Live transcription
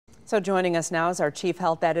So joining us now is our Chief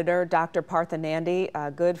Health Editor, Dr. Partha Nandi.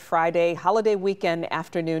 Good Friday holiday weekend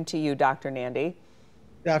afternoon to you, Dr. Nandi.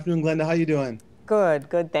 Good afternoon, Glenda. How you doing?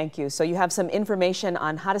 Good, thank you. So you have some information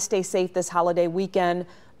on how to stay safe this holiday weekend.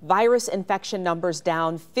 Virus infection numbers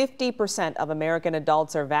down, 50% of American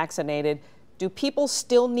adults are vaccinated. Do people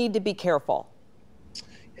still need to be careful?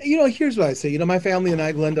 Here's what I say. My family and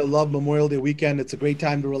I, Glenda, love Memorial Day weekend. It's a great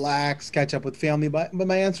time to relax, catch up with family. But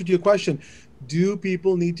my answer to your question, do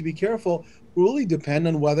people need to be careful, will really depend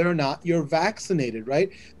on whether or not you're vaccinated,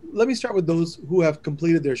 right? Let me start with those who have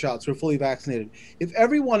completed their shots, who are fully vaccinated. If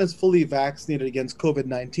everyone is fully vaccinated against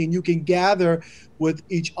COVID-19, you can gather with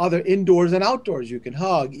each other indoors and outdoors. You can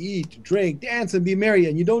hug, eat, drink, dance, and be merry,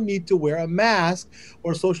 and you don't need to wear a mask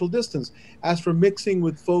or social distance. As for mixing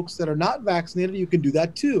with folks that are not vaccinated, you can do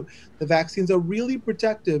that too. The vaccines are really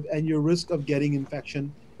protective, and your risk of getting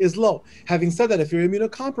infection is low. Having said that, if you're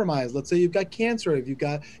immunocompromised, let's say you've got cancer, if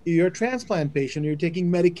you're a transplant patient, or you're taking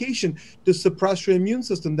medication to suppress your immune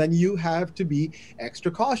system, then you have to be extra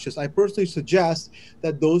cautious. I personally suggest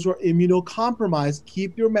that those who are immunocompromised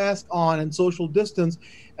keep your mask on and social distance,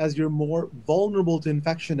 as you're more vulnerable to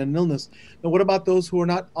infection and illness. Now, what about those who are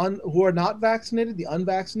not vaccinated, the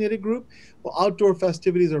unvaccinated group? Well, outdoor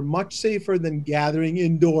festivities are much safer than gathering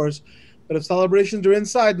indoors. But if celebrations are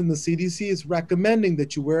inside, then the CDC is recommending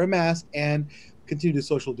that you wear a mask and continue to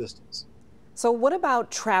social distance. So what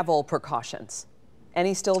about travel precautions?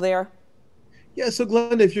 Any still there? Yeah, so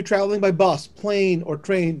Glenda, if you're traveling by bus, plane, or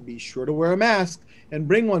train, be sure to wear a mask and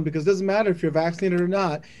bring one, because it doesn't matter if you're vaccinated or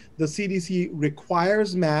not. The CDC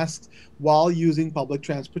requires masks while using public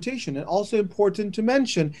transportation. And also important to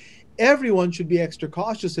mention, everyone should be extra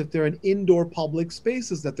cautious if they're in indoor public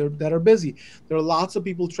spaces that are busy. There are lots of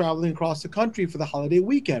people traveling across the country for the holiday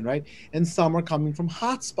weekend, right? And some are coming from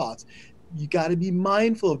hot spots. You got to be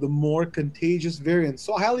mindful of the more contagious variants.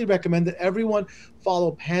 So I highly recommend that everyone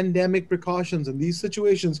follow pandemic precautions in these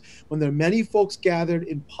situations when there are many folks gathered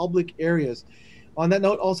in public areas. On that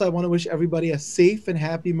note, also, I want to wish everybody a safe and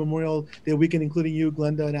happy Memorial Day weekend, including you,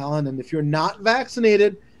 Glenda and Alan. And if you're not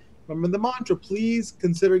vaccinated, remember the mantra, please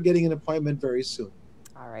consider getting an appointment very soon.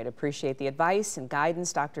 All right, appreciate the advice and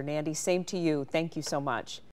guidance, Dr. Nandi. Same to you. Thank you so much.